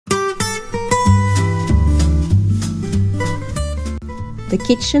The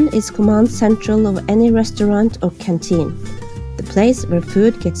kitchen is command central of any restaurant or canteen. The place where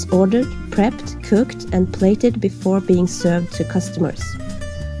food gets ordered, prepped, cooked and plated before being served to customers.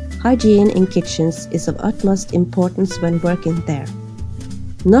 Hygiene in kitchens is of utmost importance when working there.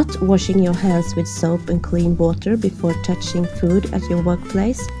 Not washing your hands with soap and clean water before touching food at your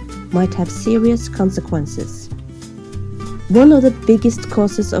workplace might have serious consequences. One of the biggest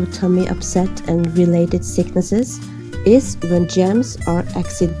causes of tummy upset and related sicknesses is when germs are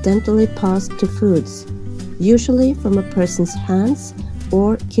accidentally passed to foods, usually from a person's hands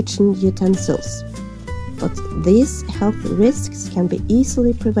or kitchen utensils. But these health risks can be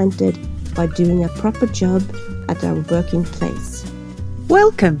easily prevented by doing a proper job at our working place.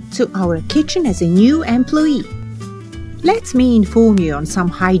 Welcome to our kitchen as a new employee. Let me inform you on some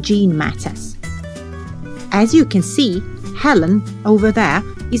hygiene matters. As you can see, Helen over there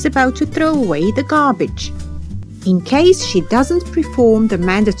is about to throw away the garbage. In case she doesn't perform the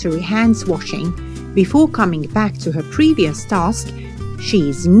mandatory hands washing before coming back to her previous task, she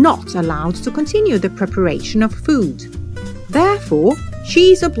is not allowed to continue the preparation of food. Therefore,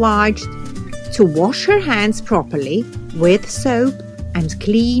 she is obliged to wash her hands properly with soap and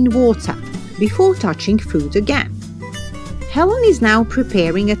clean water before touching food again. Helen is now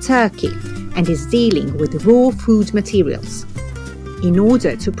preparing a turkey and is dealing with raw food materials. In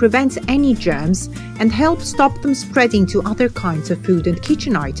order to prevent any germs and help stop them spreading to other kinds of food and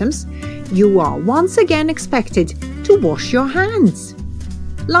kitchen items, you are once again expected to wash your hands.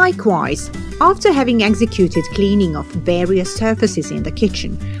 Likewise, after having executed cleaning of various surfaces in the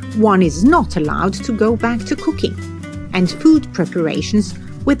kitchen, one is not allowed to go back to cooking and food preparations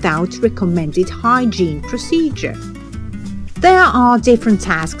without recommended hygiene procedure. There are different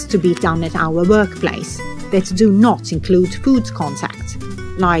tasks to be done at our workplace that do not include food contact,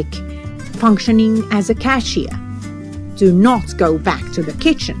 like functioning as a cashier. Do not go back to the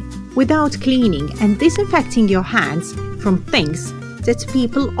kitchen without cleaning and disinfecting your hands from things that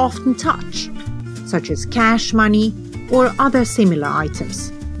people often touch, such as cash money or other similar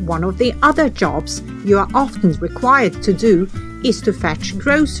items. One of the other jobs you are often required to do is to fetch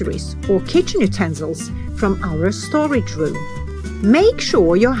groceries or kitchen utensils from our storage room. Make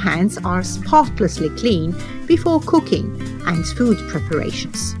sure your hands are spotlessly clean before cooking and food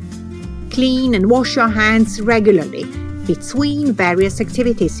preparations. Clean and wash your hands regularly between various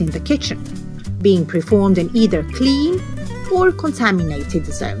activities in the kitchen, being performed in either clean or contaminated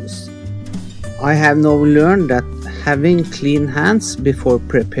zones. I have now learned that having clean hands before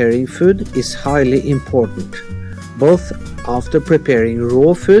preparing food is highly important, both after preparing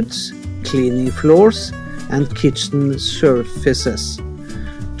raw foods, cleaning floors, and kitchen surfaces.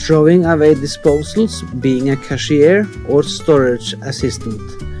 Throwing away disposals, being a cashier or storage assistant.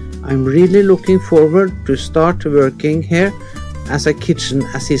 I'm really looking forward to start working here as a kitchen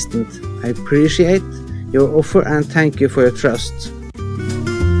assistant. I appreciate your offer and thank you for your trust.